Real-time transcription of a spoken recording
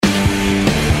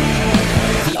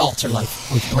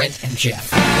AltarLife with Brent and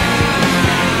Geoff.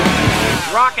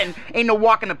 Rockin' ain't no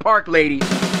walk in the park, ladies.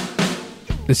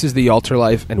 This is the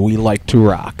AltarLife, and we like to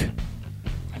rock.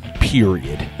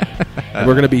 Period. And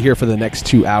we're going to be here for the next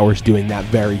 2 hours doing that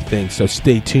very thing, so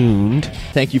stay tuned.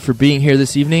 Thank you for being here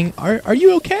this evening. Are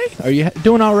you okay? Are you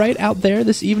doing all right out there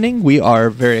this evening? We are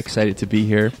very excited to be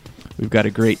here. We've got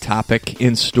a great topic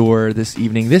in store this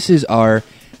evening. This is our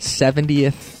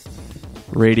 70th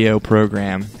radio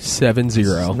program. 70.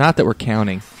 Not that we're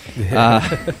counting.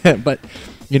 But,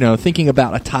 you know, thinking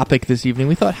about a topic this evening,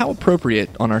 we thought how appropriate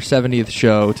on our 70th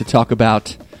show to talk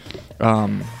about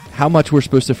how much we're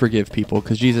supposed to forgive people,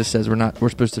 because Jesus says we're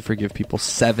supposed to forgive people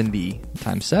 70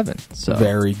 times 7. So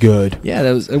very good. Yeah,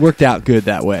 it worked out good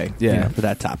that way. Yeah, you know, for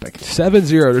that topic. 70.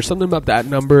 There's something about that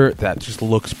number that just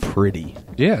looks pretty.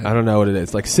 Yeah, I don't know what it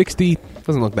is. Like 60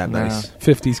 doesn't look that nice.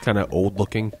 50's kind of old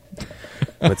looking,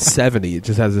 but 70 it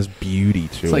just has this beauty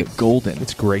to it. It's like golden.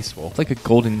 It's graceful. It's like a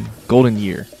golden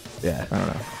year. Yeah, I don't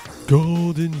know.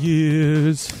 Golden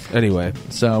years. Anyway,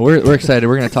 so we're excited.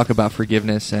 We're going to talk about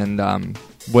forgiveness and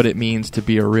what it means to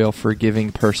be a real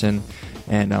forgiving person,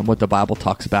 and what the Bible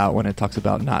talks about when it talks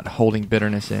about not holding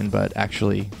bitterness in, but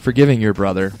actually forgiving your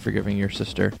brother, forgiving your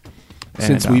sister. And,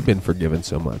 since we've been forgiven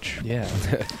so much. Yeah,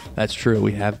 that's true.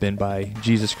 We have been by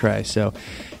Jesus Christ. So,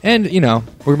 and, you know,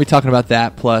 we're going to be talking about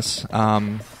that, plus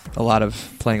playing a lot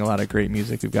of great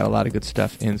music. We've got a lot of good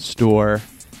stuff in store.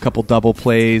 A couple double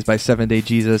plays by 7 Day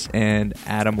Jesus and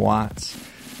Adam Watts.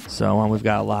 So we've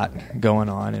got a lot going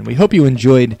on, and we hope you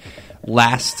enjoyed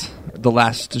the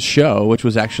last show, which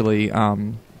was actually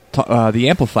the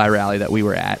Amplify rally that we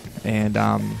were at, and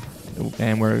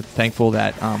we're thankful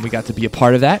that we got to be a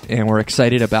part of that, and we're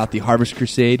excited about the Harvest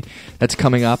Crusade that's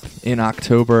coming up in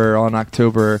October, on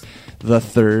October the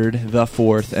 3rd, the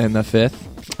 4th, and the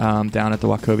 5th, down at the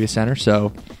Wachovia Center.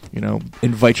 So, you know,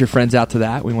 invite your friends out to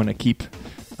that. We want to keep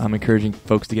encouraging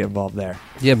folks to get involved there.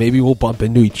 Yeah, maybe we'll bump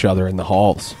into each other in the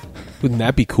halls. Wouldn't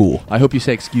that be cool? I hope you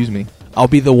say excuse me. I'll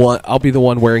be the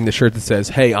one wearing the shirt that says,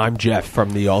 "Hey, I'm Geoff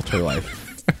from the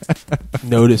AltarLife.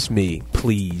 Notice me,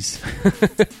 please.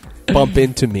 Bump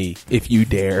into me if you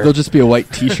dare." It'll just be a white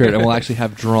T-shirt, and we'll actually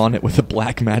have drawn it with a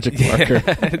black magic marker.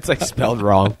 Yeah, it's like spelled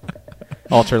wrong.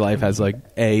 AltarLife has like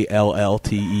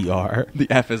ALLTER. The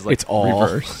F is like it's all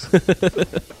reverse.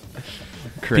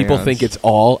 People think it's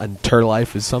all and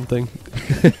Turlife is something.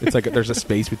 It's like there's a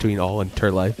space between all and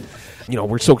Turlife. You know,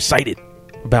 we're so excited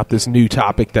about this new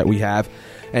topic that we have,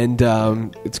 and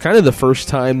it's kind of the first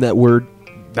time that we're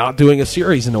not doing a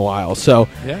series in a while, so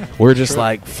yeah, we're just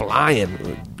like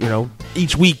flying. You know,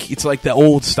 each week it's like the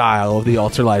old style of the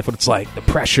AltarLife, but it's like the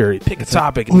pressure. You pick a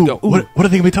topic and you go, what are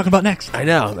they going to be talking about next? I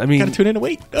know. I mean, gotta tune in and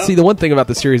wait. See, the one thing about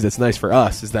the series that's nice for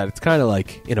us is that it's kind of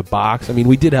like in a box. I mean,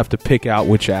 we did have to pick out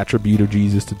which attribute of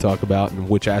Jesus to talk about and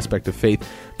which aspect of faith,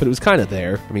 but it was kind of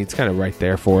there. I mean, it's kind of right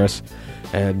there for us.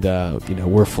 And, you know,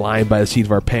 we're flying by the seat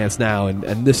of our pants now.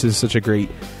 And this is such a great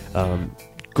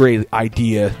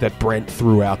idea that Brent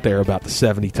threw out there about the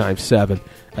 70 times 7.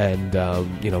 And,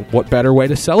 you know, what better way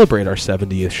to celebrate our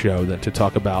 70th show than to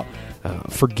talk about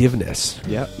forgiveness?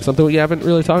 Yeah. Something we haven't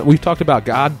really talked. We've talked about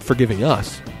God forgiving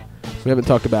us. We haven't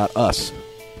talked about us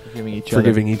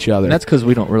forgiving each other. And that's because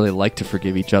we don't really like to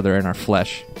forgive each other in our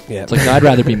flesh. Yeah. It's like, no, I'd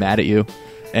rather be mad at you.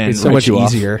 And it's so much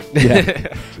easier.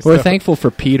 Yeah. We're thankful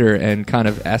for Peter and kind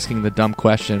of asking the dumb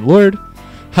question, Lord,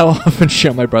 how often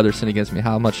shall my brother sin against me?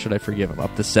 How much should I forgive him?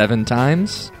 Up to 7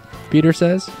 times, Peter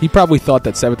says. He probably thought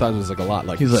that 7 times was like a lot.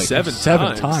 Like, he's like,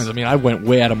 seven times? I mean, I went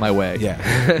way out of my way. Yeah.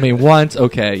 I mean, once,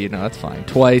 okay, you know, that's fine.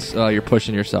 Twice, you're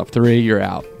pushing yourself. 3, you're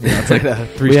out. You know, it's like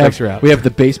 3 strikes, you're out. We have the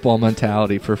baseball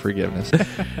mentality for forgiveness.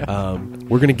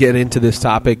 We're going to get into this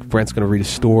topic. Brent's going to read a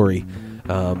story.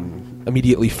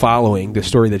 Immediately following the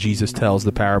story that Jesus tells,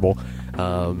 the parable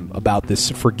about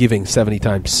this forgiving 70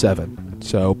 times 7.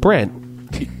 So, Brent,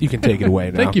 you can take it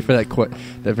away now. Thank you for that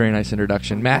very nice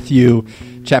introduction. Matthew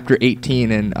chapter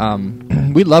 18,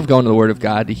 and we love going to the Word of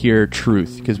God to hear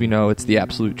truth, because we know it's the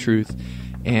absolute truth.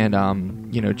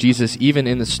 And, you know, Jesus, even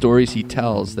in the stories he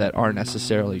tells that aren't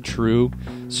necessarily true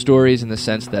stories in the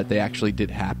sense that they actually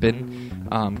did happen,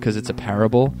 because it's a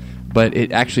parable, but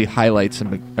it actually highlights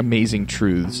some amazing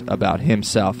truths about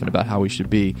himself and about how we should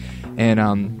be.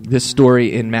 And this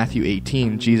story in Matthew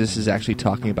 18, Jesus is actually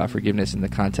talking about forgiveness in the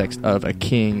context of a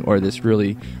king or this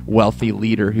really wealthy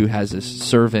leader who has this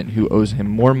servant who owes him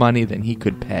more money than he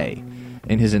could pay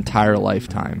in his entire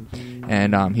lifetime.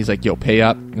 And he's like, yo, pay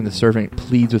up. And the servant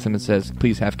pleads with him and says,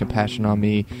 please have compassion on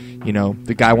me. You know,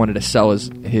 the guy wanted to sell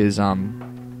his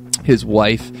his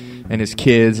wife and his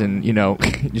kids, and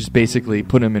just basically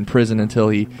put him in prison until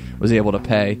he was able to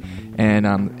pay.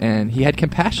 And he had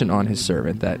compassion on his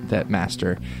servant, that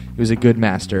master. He was a good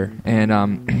master, and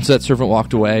so that servant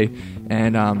walked away,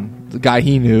 and the guy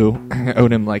he knew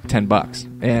owed him like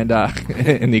 $10, and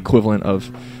in the equivalent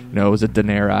of, it was a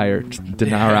denarii or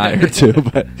two,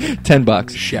 but $10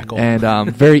 shekel,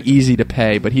 and very easy to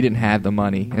pay. But he didn't have the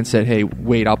money, and said, "Hey,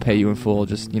 wait, I'll pay you in full.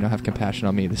 Just have compassion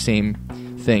on me." The same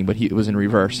thing, but it was in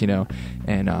reverse,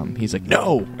 and he's like,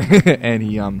 "No," and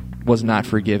he was not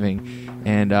forgiving.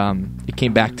 And it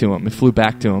came back to him. It flew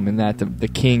back to him, and that the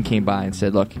king came by and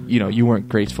said, "Look, you weren't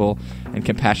graceful and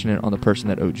compassionate on the person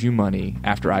that owed you money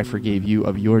after I forgave you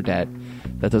of your debt.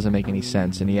 That doesn't make any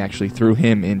sense." And he actually threw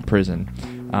him in prison,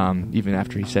 even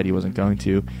after he said he wasn't going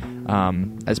to,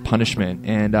 as punishment,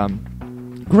 and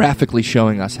graphically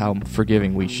showing us how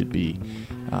forgiving we should be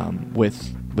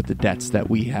with the debts that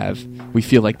we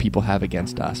feel like people have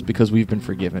against us, because we've been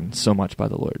forgiven so much by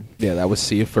the Lord. Yeah, that was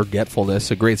Sea of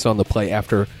Forgetfulness, a great song to play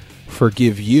after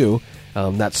Forgive You.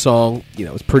 That song,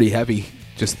 is pretty heavy,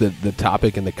 just the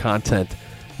topic and the content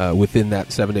within that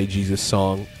 7-Day Jesus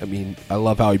song. I mean, I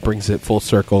love how he brings it full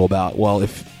circle about, well,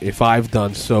 if I've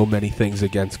done so many things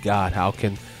against God, how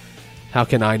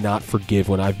can I not forgive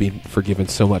when I've been forgiven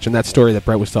so much? And that story that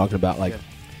Brent was talking about, like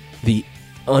the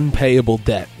unpayable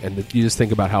debt, and you just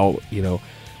think about how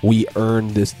we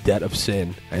earn this debt of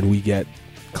sin and we get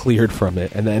cleared from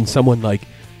it, and then someone like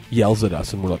yells at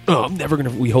us and we're like, "Oh, I'm never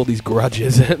gonna," we hold these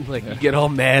grudges and like we get all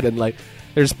mad, and like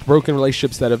there's broken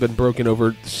relationships that have been broken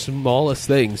over smallest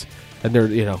things, and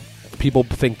they're people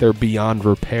think they're beyond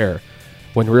repair,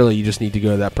 when really you just need to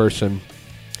go to that person.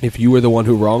 If you were the one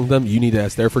who wronged them, you need to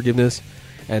ask their forgiveness,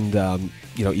 and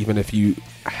even if you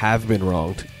have been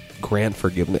wronged, grant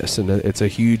forgiveness. And it's a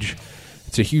huge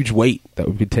weight that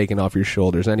would be taken off your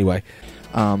shoulders anyway.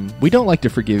 We don't like to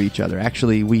forgive each other.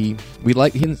 Actually, we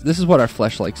like, this is what our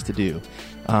flesh likes to do.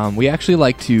 We actually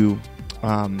like to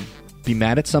be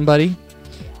mad at somebody,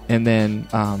 and then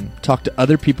talk to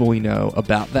other people we know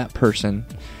about that person,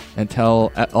 and tell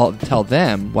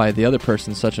them why the other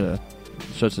person's such a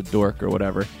dork or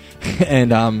whatever,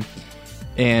 and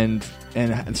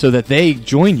so that they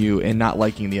join you in not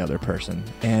liking the other person.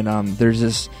 And there's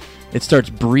this, it starts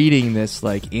breeding this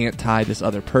like this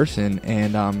other person,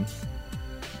 and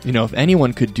if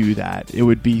anyone could do that, it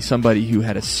would be somebody who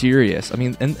had a serious,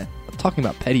 and I'm talking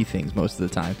about petty things most of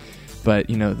the time, but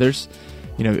there's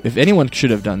if anyone should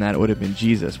have done that, it would have been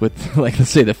Jesus, with like, let's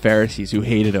say the Pharisees who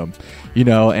hated him,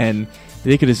 and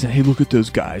they could have said, "Hey, look at those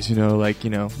guys, why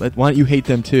don't you hate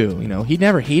them too?" He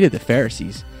never hated the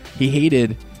Pharisees. He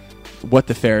hated what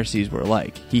the Pharisees were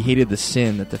like. He hated the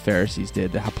sin that the Pharisees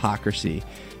did, the hypocrisy,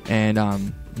 and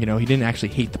he didn't actually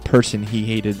hate the person. He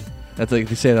hated, that's like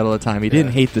they say that all the time. He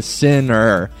didn't hate the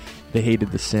sinner. They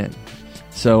hated the sin.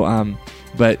 So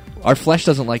but our flesh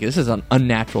doesn't like it. This is an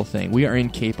unnatural thing. We are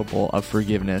incapable of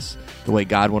forgiveness the way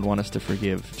God would want us to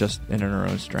forgive, just in our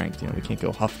own strength. We can't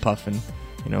go huff puff and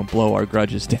blow our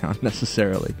grudges down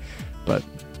necessarily. But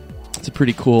it's a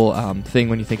pretty cool thing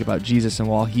when you think about Jesus and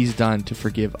all He's done to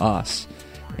forgive us,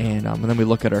 and then we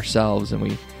look at ourselves and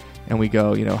we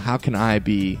go, how can I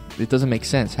be? It doesn't make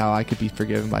sense how I could be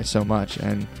forgiven by so much,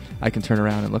 and I can turn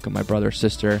around and look at my brother or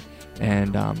sister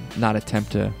and not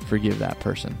attempt to forgive that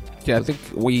person. Yeah, I think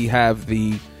we have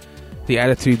the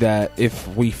attitude that if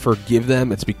we forgive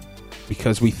them, it's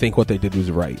because we think what they did was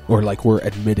right, or like we're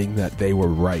admitting that they were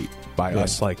right by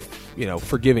us, like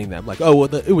forgiving them, like, oh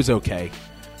well, it was okay.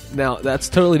 Now that's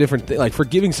totally different. Like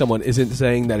forgiving someone isn't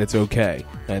saying that it's okay.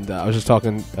 And I was just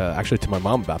talking actually to my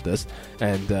mom about this,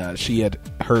 and she had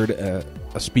heard a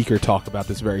speaker talk about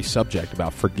this very subject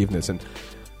about forgiveness. And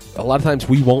a lot of times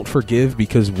we won't forgive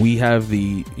because we have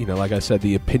the, like I said,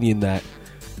 the opinion that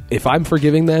if I'm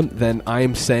forgiving them, then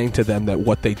I'm saying to them that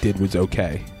what they did was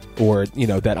okay, or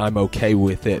that I'm okay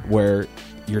with it, where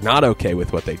you're not okay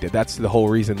with what they did. That's the whole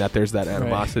reason that there's that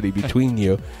animosity between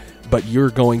you. But you're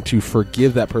going to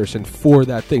forgive that person for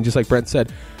that thing. Just like Brent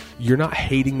said, you're not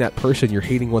hating that person, you're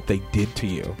hating what they did to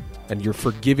you. And you're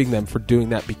forgiving them for doing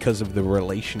that because of the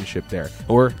relationship there,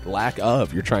 or lack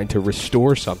of. You're trying to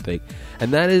restore something.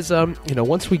 And that is,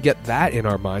 once we get that in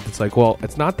our mind, it's like, well,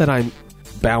 it's not that I'm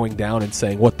bowing down and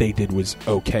saying what they did was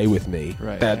okay with me,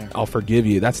 I'll forgive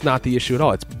you. That's not the issue at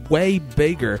all. It's way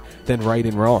bigger than right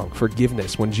and wrong.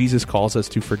 Forgiveness, when Jesus calls us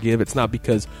to forgive, it's not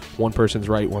because one person's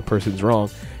right, one person's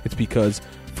wrong. It's because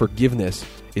forgiveness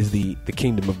is the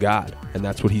kingdom of God, and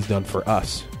that's what He's done for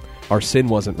us. Our sin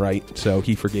wasn't right, so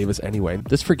He forgave us anyway.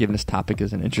 This forgiveness topic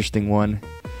is an interesting one.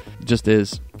 It just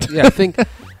is. Yeah, I think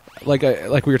like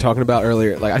we were talking about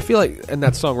earlier, like I feel like, and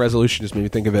that song Resolution just made me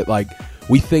think of it, like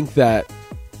we think that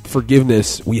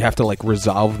forgiveness, we have to like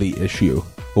resolve the issue.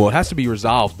 Well, it has to be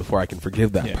resolved before I can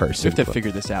forgive that person. You have to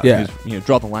figure this out. Yeah.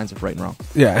 Draw the lines of right and wrong.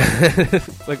 Yeah.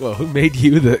 Like, well, who made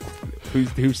you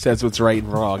who says what's right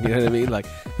and wrong? You know what I mean? Like,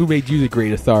 who made you the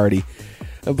great authority?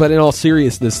 But in all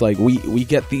seriousness, like we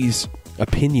get these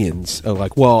opinions of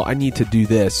like, well, I need to do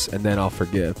this and then I'll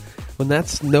forgive. When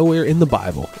that's nowhere in the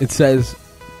Bible. It says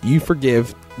you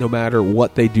forgive no matter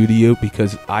what they do to you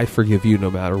because I forgive you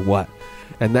no matter what.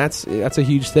 And that's a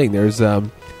huge thing. There's a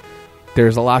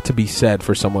lot to be said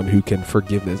for someone who can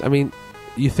forgive this. I mean,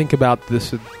 you think about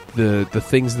this, the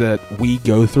things that we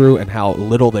go through and how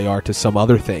little they are to some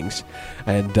other things,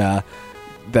 and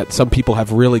that some people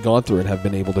have really gone through and have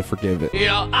been able to forgive it.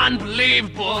 You're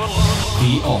unbelievable.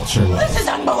 The AltarLife. This is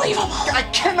unbelievable. I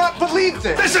cannot believe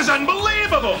this. This is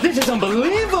unbelievable. This is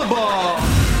unbelievable.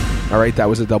 All right, that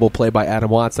was a double play by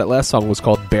Adam Watts. That last song was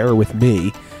called Bear With Me,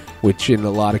 which in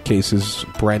a lot of cases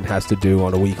Brent has to do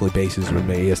on a weekly basis with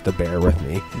me. He has to bear with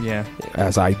me. Yeah.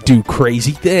 As I do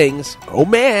crazy things. Oh,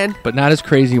 man. But not as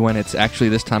crazy when it's actually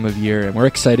this time of year. And we're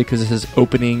excited because this is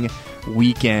opening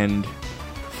weekend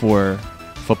for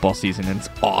football season, and it's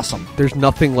awesome. There's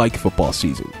nothing like football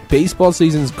season. Baseball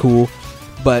season's cool,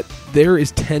 but there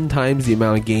is 10 times the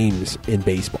amount of games in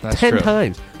baseball. That's 10 true.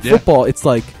 times. Yeah. Football, it's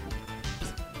like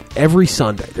every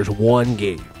Sunday there's one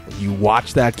game. You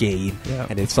watch that game,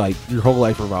 and it's like your whole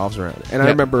life revolves around it. And I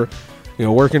remember,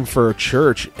 working for a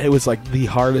church, it was like the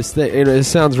hardest thing. It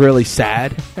sounds really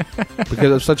sad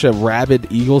because I'm such a rabid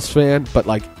Eagles fan, but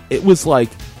like it was like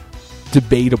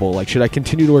debatable. Like, should I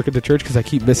continue to work at the church because I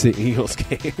keep missing Eagles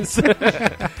games?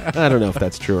 I don't know if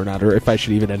that's true or not, or if I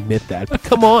should even admit that. But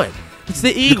come on. It's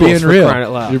the Eagles. You're being for real. crying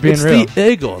out loud. You're being it's real.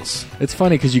 the Eagles. It's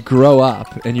funny because you grow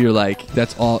up and you're like,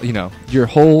 that's all, your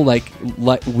whole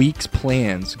week's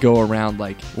plans go around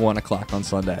like 1 o'clock on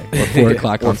Sunday or 4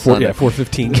 o'clock on Sunday. Yeah,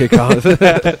 4:15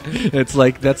 kickoff. It's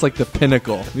like, that's like the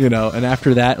pinnacle, and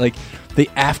after that, like the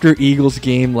after Eagles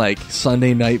game, like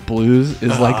Sunday night blues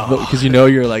is like, because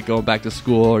you're like going back to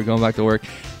school or going back to work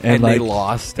and like, they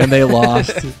lost. And they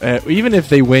lost. Even if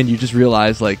they win, you just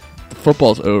realize like,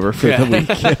 football's over for the week.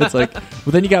 It's like,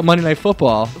 well, then you got Monday Night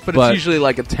Football, but it's usually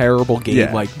like a terrible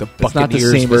game, like the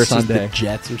Buccaneers versus the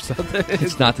Jets or something.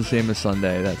 It's not the same as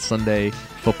Sunday. That Sunday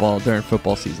football during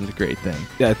football season is a great thing.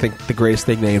 Yeah, I think the greatest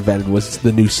thing they invented was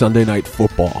the new Sunday Night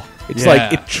Football. It's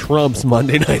like it trumps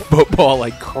Monday Night Football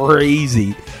like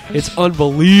crazy. It's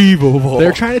unbelievable.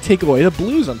 They're trying to take away the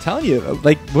blues. I'm telling you,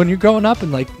 like when you're growing up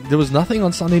and like there was nothing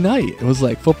on Sunday night. It was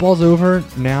like football's over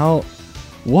now.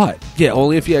 What? Yeah,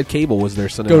 only if you had cable was there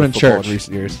Sunday Go Night to Football church. in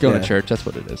recent years. Go to church. That's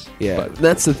what it is. Yeah, But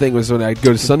that's the thing was when I'd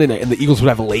go to Sunday night and the Eagles would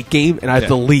have a late game and I have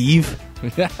to leave.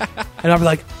 And I'd be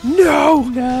like,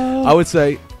 no. I would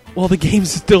say, well, the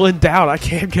game's still in doubt. I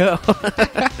can't go.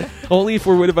 Only if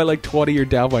we're winning by like 20 or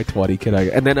down by 20 can I.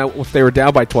 And then if they were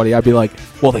down by 20, I'd be like,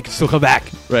 well, they can still come back.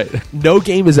 Right. No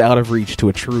game is out of reach to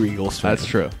a true Eagles fan. That's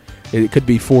true. It could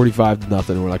be 45-0.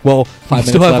 And we're like, well, we 5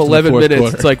 still have minutes left in the 11 fourth minutes.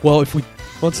 quarter. It's like, well, if we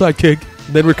onside kick,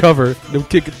 then recover, then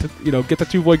kick it to, get the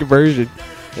 2-point conversion.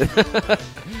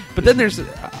 But then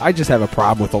I just have a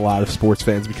problem with a lot of sports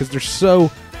fans because they're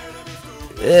so,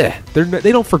 they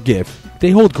don't forgive.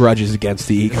 They hold grudges against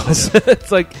the Eagles.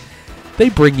 It's like they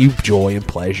bring you joy and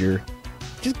pleasure.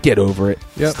 Just get over it.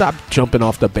 Yep. Stop jumping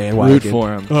off the bandwagon. Root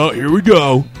for 'em. Oh, here we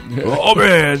go. Oh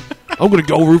man, I'm gonna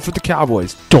go root for the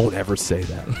Cowboys. Don't ever say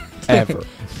that, ever.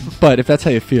 But if that's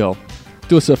how you feel,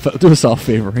 do us all a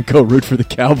favor and go root for the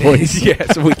Cowboys. Yeah,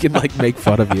 so we can like make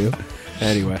fun of you.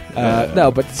 Anyway,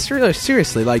 no, but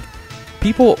seriously, like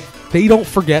people, they don't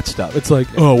forget stuff. It's like,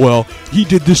 oh well, he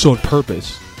did this on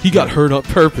purpose. He got hurt on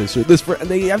purpose, or this, and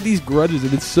they have these grudges,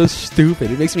 and it's so stupid.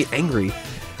 It makes me angry.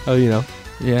 Oh,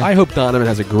 Yeah. I hope Donovan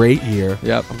has a great year.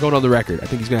 Yep. I'm going on the record. I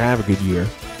think he's going to have a good year.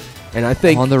 And I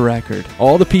think on the record,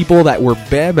 all the people that were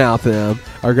bad-mouthing him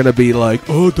are going to be like,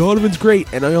 oh, Donovan's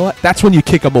great. And you know what? That's when you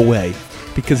kick them away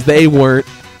because they weren't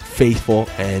faithful.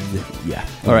 And, yeah.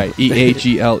 all right,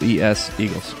 EAGLES,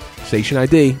 Eagles. Station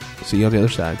ID. See you on the other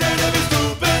side.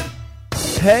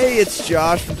 Hey, it's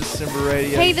Josh from December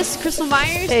Radio. Hey, this is Crystal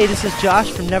Myers. Hey, this is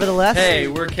Josh from Nevertheless. Hey,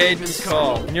 we're Cademan's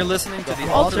Call, and you're listening to the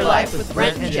AltarLife with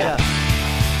Brent and Geoff.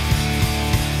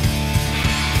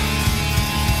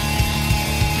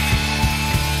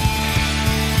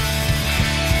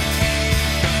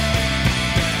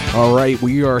 All right,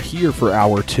 we are here for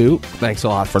hour 2. Thanks a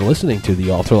lot for listening to the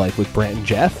AltarLife with Brent and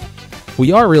Geoff.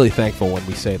 We are really thankful when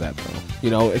we say that, though.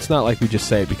 It's not like we just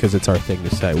say it because it's our thing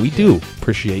to say. We do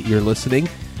appreciate your listening.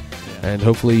 and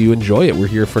hopefully you enjoy it. We're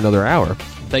here for another hour.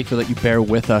 Thankful that you bear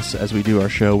with us as we do our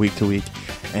show week to week,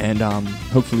 and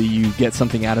hopefully you get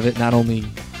something out of it, not only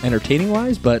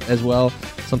entertaining-wise, but as well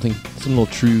some little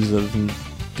truths of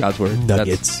God's Word.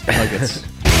 Nuggets. Nuggets.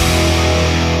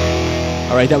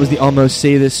 All right, that was the Almost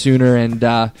Say This Sooner,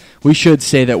 and we should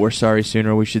say that we're sorry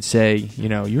sooner. We should say,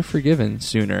 you're forgiven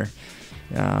sooner.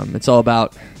 It's all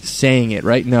about saying it,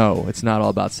 right? No, it's not all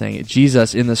about saying it.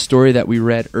 Jesus, in the story that we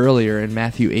read earlier in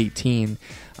Matthew 18,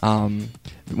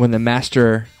 when the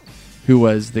master, who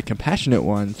was the compassionate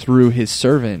one, threw his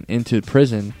servant into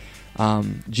prison,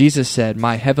 Jesus said,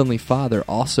 "My heavenly Father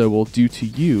also will do to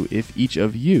you if each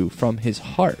of you from his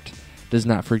heart does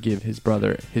not forgive his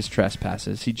brother his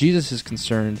trespasses." See, Jesus is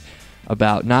concerned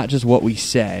about not just what we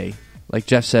say. Like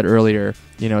Jeff said earlier,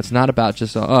 it's not about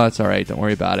just, oh, it's all right, don't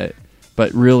worry about it.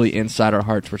 But really inside our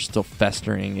hearts, we're still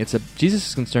festering. Jesus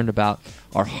is concerned about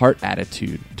our heart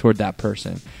attitude toward that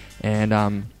person. And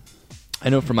I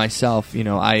know for myself,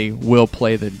 I will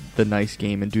play the nice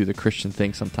game and do the Christian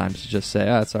thing sometimes to just say,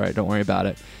 oh, it's all right, don't worry about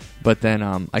it. But then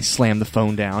I slam the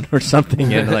phone down or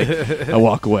something and I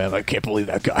walk away. I'm like, I can't believe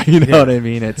that guy. You know what I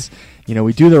mean? It's,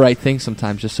 we do the right thing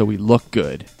sometimes just so we look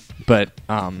good. But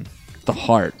the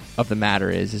heart of the matter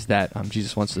is that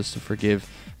Jesus wants us to forgive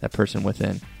that person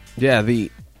within. Yeah, the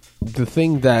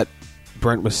thing that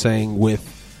Brent was saying with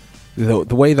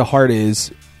the way the heart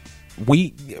is,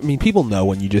 people know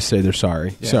when you just say they're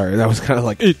sorry. Yeah. Sorry, that was kind of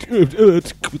like,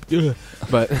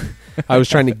 but I was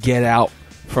trying to get out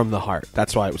from the heart.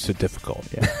 That's why it was so difficult.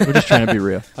 Yeah, we're just trying to be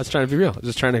real. I was trying to be real. I was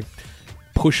just trying to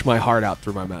push my heart out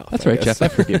through my mouth. That's right, Jeff. I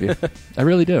forgive you. I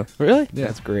really do. Really? Yeah.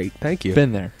 That's great. Thank you.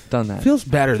 Been there. Done that. Feels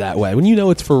better that way. When you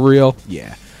know it's for real,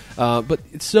 yeah. But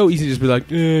it's so easy to just be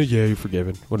like, yeah, you're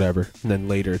forgiven, whatever. And then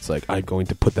later it's like, I'm going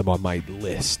to put them on my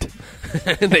list.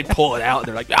 And they pull it out and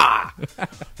they're like,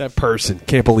 that person.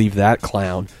 Can't believe that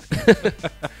clown.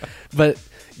 But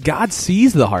God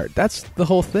sees the heart. That's the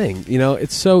whole thing.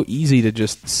 It's so easy to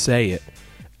just say it.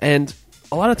 And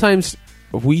a lot of times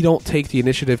we don't take the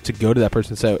initiative to go to that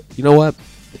person and say, you know what?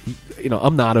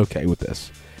 I'm not okay with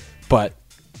this. But,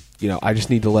 I just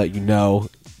need to let you know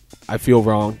I feel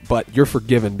wrong, but you're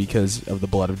forgiven because of the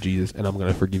blood of Jesus, and I'm going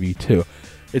to forgive you too.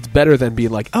 It's better than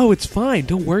being like, oh, it's fine,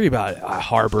 don't worry about it. I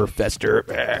harbor,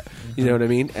 fester, you know what I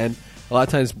mean? And a lot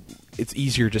of times it's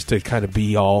easier just to kind of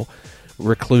be all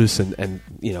recluse and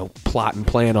plot and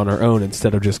plan on our own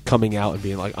instead of just coming out and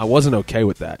being like, I wasn't okay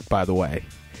with that, by the way.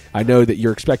 I know that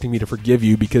you're expecting me to forgive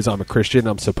you because I'm a Christian,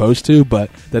 I'm supposed to, but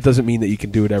that doesn't mean that you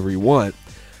can do whatever you want.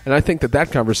 And I think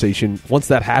that conversation, once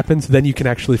that happens, then you can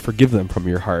actually forgive them from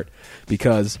your heart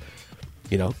because,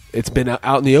 it's been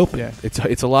out in the open. Yeah.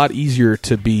 It's a lot easier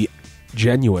to be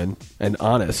genuine and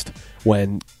honest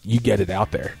when you get it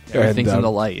out there. Everything's in the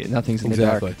light. Nothing's in the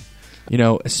dark.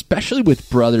 Especially with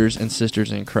brothers and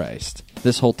sisters in Christ,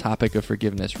 this whole topic of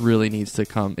forgiveness really needs to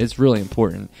come. It's really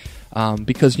important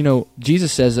because,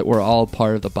 Jesus says that we're all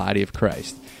part of the body of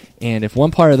Christ. And if one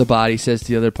part of the body says to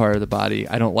the other part of the body,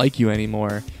 I don't like you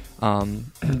anymore,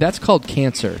 that's called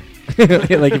cancer.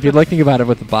 Like if you're looking about it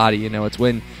with the body, it's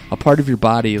when a part of your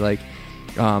body, like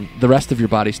the rest of your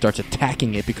body starts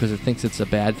attacking it because it thinks it's a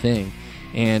bad thing.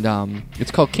 And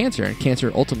it's called cancer, and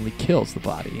cancer ultimately kills the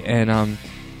body. And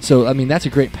so, that's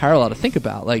a great parallel to think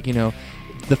about. Like,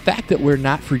 the fact that we're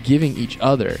not forgiving each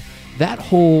other, that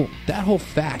whole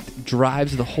fact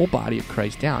drives the whole body of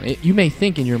Christ down. You may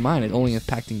think in your mind it's only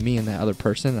impacting me and that other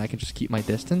person, and I can just keep my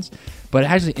distance, but it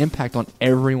has an impact on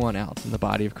everyone else in the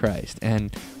body of Christ.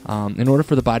 And in order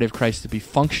for the body of Christ to be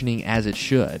functioning as it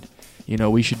should,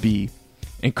 we should be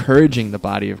encouraging the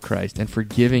body of Christ and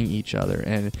forgiving each other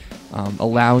and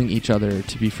allowing each other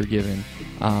to be forgiven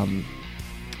and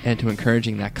to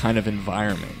encouraging that kind of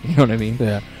environment. You know what I mean?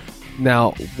 Yeah.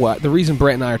 Now, the reason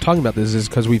Brent and I are talking about this is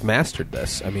because we've mastered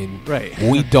this. Right.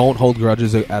 We don't hold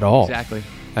grudges at all. Exactly.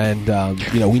 And,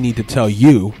 we need to tell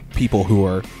you, people who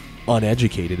are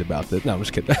uneducated about this. No, I'm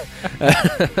just kidding.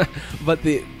 But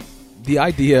the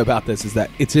idea about this is that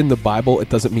it's in the Bible. It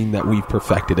doesn't mean that we've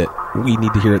perfected it. We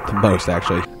need to hear it the most,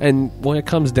 actually. And when it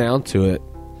comes down to it,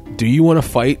 do you want to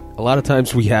fight? A lot of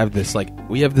times we have this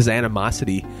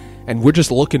animosity, and we're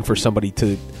just looking for somebody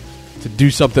to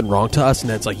do something wrong to us, and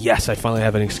then it's like, yes, I finally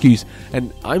have an excuse.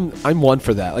 And I'm one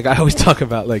for that. Like, I always talk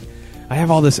about, like, I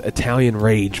have all this Italian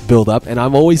rage build up, and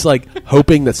I'm always like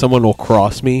hoping that someone will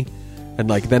cross me, and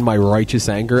like then my righteous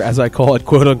anger, as I call it,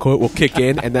 quote unquote, will kick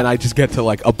in, and then I just get to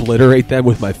like obliterate them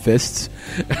with my fists.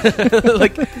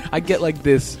 Like, I get like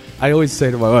this. I always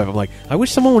say to my wife, I'm like, I wish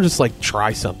someone would just like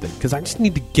try something, because I just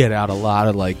need to get out a lot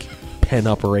of like pent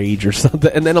up rage or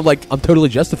something. And then I'm like, I'm totally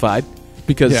justified.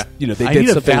 because Yeah. they I did need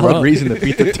a something valid wrong. reason to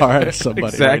beat the tar out of somebody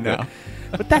Exactly. right now.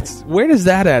 But where does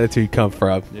that attitude come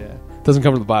from? Yeah. It doesn't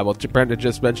come from the Bible. Brent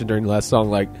just mentioned during the last song,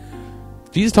 like,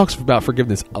 Jesus talks about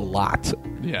forgiveness a lot.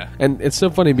 Yeah. And it's so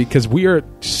funny because we are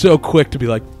so quick to be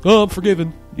like, oh, I'm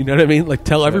forgiven. You know what I mean? Like,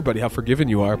 tell everybody how forgiven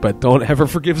you are, but don't ever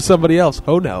forgive somebody else.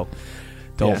 Oh, no.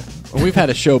 Don't. Yeah. Well, we've had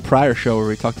a prior show where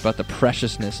we talked about the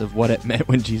preciousness of what it meant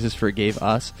when Jesus forgave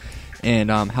us and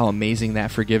how amazing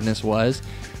that forgiveness was.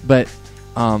 But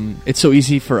it's so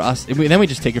easy for us. Then we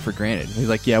just take it for granted. We're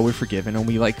like, yeah, we're forgiven. And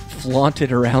we, like, flaunt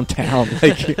it around town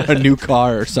like a new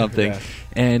car or something. Yeah.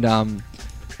 And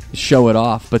show it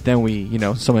off. But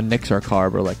then someone nicks our car.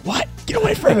 We're like, what? Get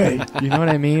away from me. You know what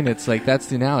I mean? It's like, that's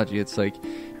the analogy. It's like,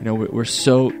 we're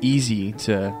so easy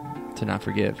to not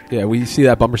forgive. Yeah, we see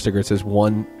that bumper sticker. It says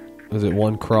one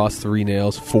cross, 3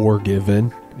 nails,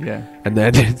 forgiven. Yeah. And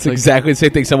then it's like, exactly the same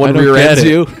thing. I Someone don't rear get ends it.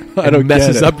 you I and don't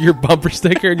messes get it. up your bumper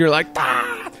sticker, and you're like,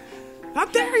 how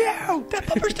dare you? That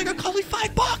bumper sticker cost me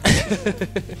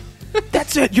 $5.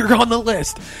 That's it. You're on the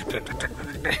list.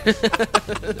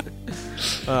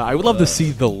 I would love to see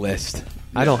the list.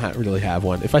 I don't really have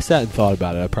one. If I sat and thought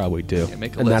about it, I probably do. Yeah,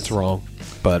 make a and list. that's wrong.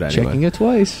 But anyway. Checking it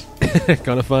twice.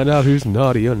 Gonna find out who's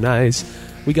naughty or nice.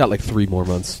 We got like 3 more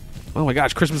months. Oh my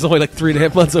gosh, Christmas is only like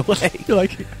 3.5 months away. You're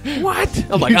like, what?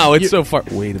 I'm like, oh, it's so far.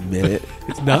 Wait a minute.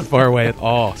 It's not far away at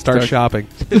all. Start shopping.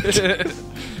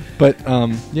 But,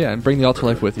 yeah, and bring the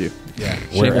AltarLife with you. Yeah,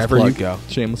 Shameless wherever plug. you go.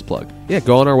 Shameless plug. Yeah,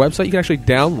 go on our website. You can actually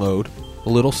download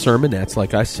little sermonettes,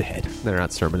 like I said. They're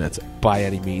not sermonettes by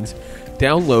any means.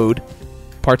 Download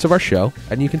parts of our show,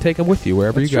 and you can take them with you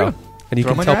wherever That's you go. true. And you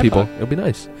Throw can 'em in tell your people. iPod. It'll be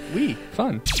nice.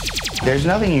 Fun. There's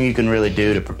nothing you can really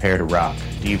do to prepare to rock.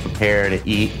 Do you prepare to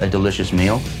eat a delicious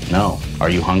meal? No. Are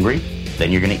you hungry?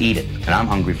 Then you're going to eat it. And I'm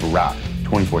hungry for rock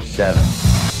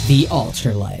 24/7. The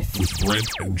AltarLife. With Brent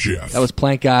and Geoff. That was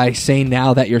Plank Guy saying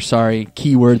now that you're sorry.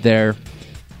 Keyword there.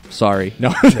 Sorry.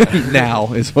 No.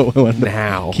 Now is what we want.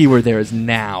 Now. Keyword there is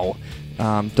now.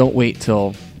 Don't wait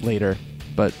till later,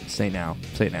 but say now.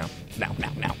 Say it now.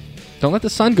 Now. Don't let the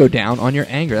sun go down on your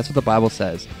anger. That's what the Bible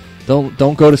says.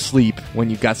 Don't go to sleep when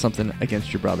you've got something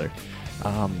against your brother.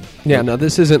 Yeah, no,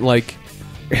 this isn't like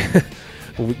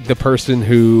the person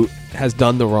who has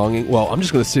done the wronging. Well, I'm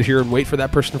just going to sit here and wait for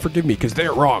that person to forgive me because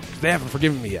they're wrong. They haven't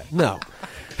forgiven me yet. No.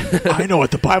 I know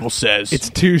what the Bible says. It's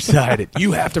two-sided.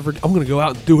 You have to I'm going to go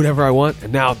out and do whatever I want,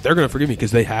 and now they're going to forgive me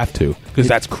because they have to, because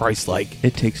that's Christ-like.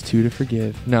 It takes 2 to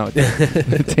forgive. No,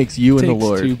 it takes you and the Takes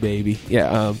Lord. 2, baby.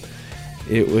 Yeah,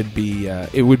 it would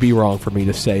be wrong for me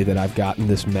to say that I've gotten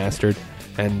this mastered,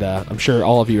 and I'm sure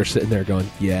all of you are sitting there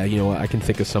going, yeah, you know what, I can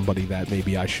think of somebody that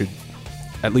maybe I should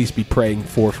at least be praying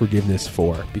for forgiveness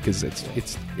for, because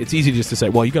it's easy just to say,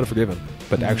 well, you got to forgive him,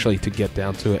 but actually to get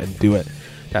down to it and do it,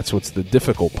 that's what's the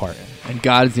difficult part. And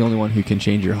God is the only one who can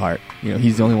change your heart.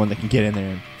 He's the only one that can get in there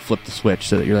and flip the switch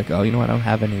so that you're like, oh, you know what, I don't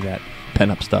have any of that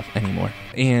pent-up stuff anymore.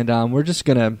 And we're just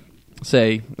going to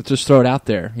say, let's just throw it out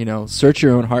there. Search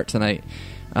your own heart tonight.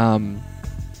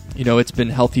 It's been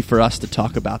healthy for us to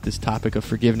talk about this topic of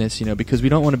forgiveness, because we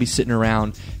don't want to be sitting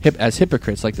around as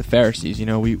hypocrites like the Pharisees.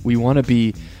 We want to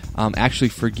be actually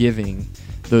forgiving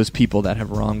those people that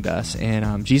have wronged us.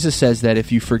 And Jesus says that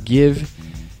if you forgive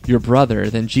your brother,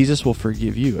 then Jesus will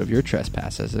forgive you of your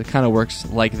trespasses. It kind of works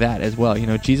like that as well.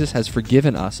 Jesus has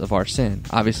forgiven us of our sin,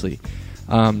 obviously,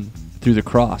 through the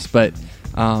cross. But,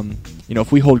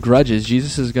 if we hold grudges,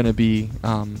 Jesus is going to be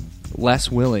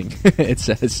less willing, it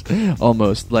says,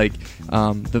 almost. Like,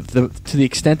 to the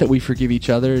extent that we forgive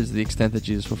each other is the extent that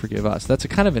Jesus will forgive us. That's a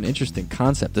kind of an interesting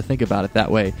concept to think about it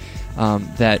that way,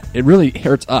 that it really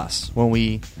hurts us when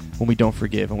we don't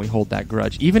forgive and we hold that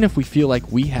grudge. Even if we feel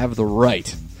like we have the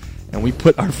right and we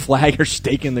put our flag or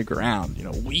stake in the ground,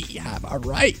 we have a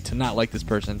right to not like this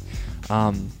person.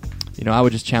 I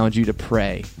would just challenge you to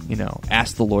pray,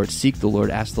 ask the Lord, seek the Lord,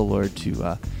 ask the Lord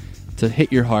to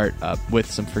hit your heart up with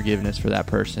some forgiveness for that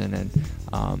person.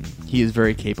 And He is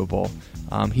very capable.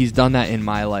 He's done that in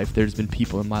my life. There's been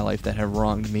people in my life that have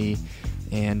wronged me,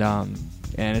 and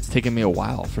it's taken me a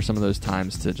while for some of those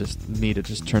times to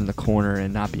just turn the corner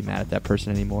and not be mad at that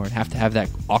person anymore, and have to have that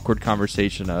awkward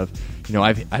conversation of,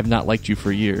 I've not liked you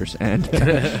for years, and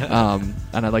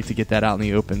and I'd like to get that out in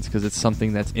the opens because it's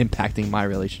something that's impacting my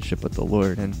relationship with the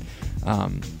Lord. And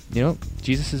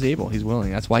Jesus is able; He's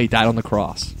willing. That's why He died on the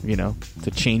cross,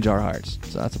 to change our hearts.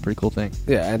 So that's a pretty cool thing.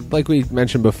 Yeah, and like we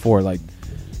mentioned before, like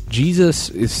Jesus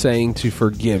is saying to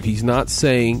forgive. He's not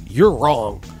saying you're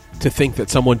wrong to think that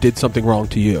someone did something wrong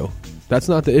to you. That's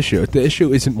not the issue. The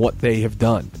issue isn't what they have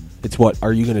done. It's what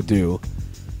are you going to do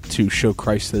to show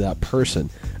Christ to that person.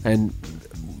 And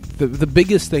the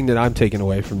biggest thing that I'm taking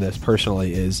away from this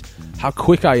personally is how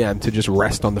quick I am to just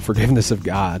rest on the forgiveness of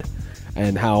God,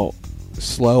 and how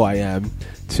slow I am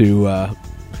to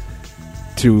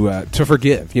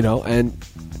forgive. And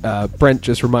Brent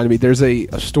just reminded me. There's a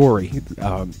story.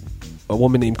 A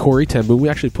woman named Corrie ten Boom. We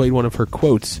actually played one of her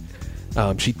quotes.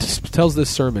 She tells this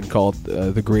sermon called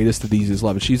 "The Greatest of These Is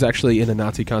Love." And she's actually in a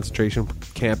Nazi concentration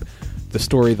camp. The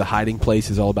story of the hiding place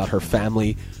is all about her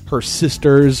family, her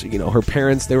sisters, her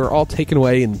parents. They were all taken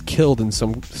away and killed in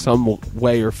some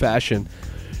way or fashion.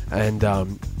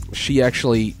 And she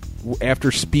actually,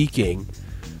 after speaking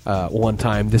one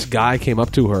time, this guy came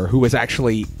up to her who was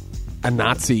actually a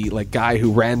Nazi guy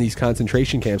who ran these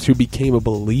concentration camps, who became a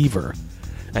believer.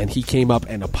 And he came up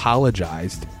and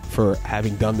apologized for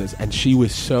having done this. And she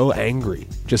was so angry,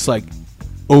 just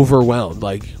overwhelmed.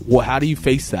 How do you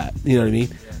face that? You know what I mean?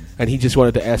 And he just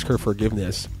wanted to ask her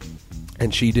forgiveness.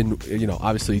 And she didn't,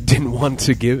 obviously didn't want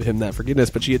to give him that forgiveness.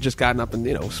 But she had just gotten up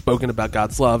and, spoken about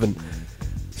God's love. And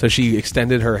so she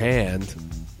extended her hand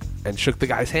and shook the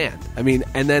guy's hand.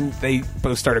 And then they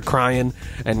both started crying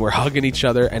and were hugging each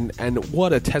other. And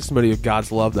what a testimony of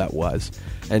God's love that was.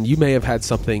 And you may have had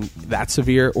something that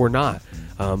severe or not.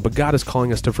 But God is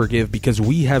calling us to forgive because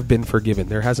we have been forgiven.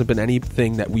 There hasn't been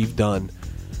anything that we've done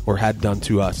or had done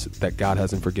to us that God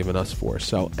hasn't forgiven us for.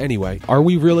 So anyway, are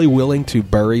we really willing to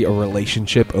bury a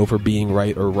relationship over being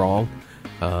right or wrong?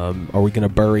 Are we going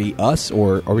to bury us,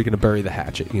 or are we going to bury the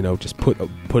hatchet? Just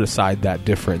put aside that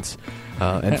difference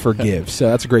and forgive. So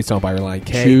that's a great song by Reliant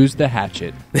K. Choose the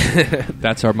hatchet.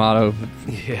 That's our motto.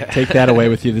 Yeah. Take that away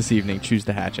with you this evening. Choose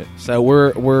the hatchet. So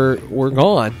we're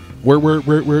gone.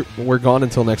 We're gone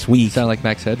until next week. You sound like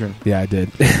Max Headroom. Yeah, I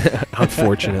did.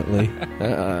 Unfortunately,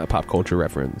 pop culture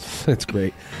reference. It's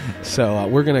great. So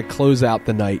we're gonna close out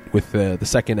the night with the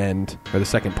second end, or the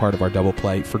second part of our double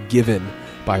play, "Forgiven"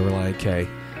 by Reliant K.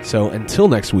 So until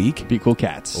next week, be cool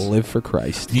cats. Live for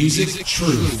Christ. Music,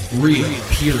 truth, real,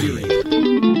 period.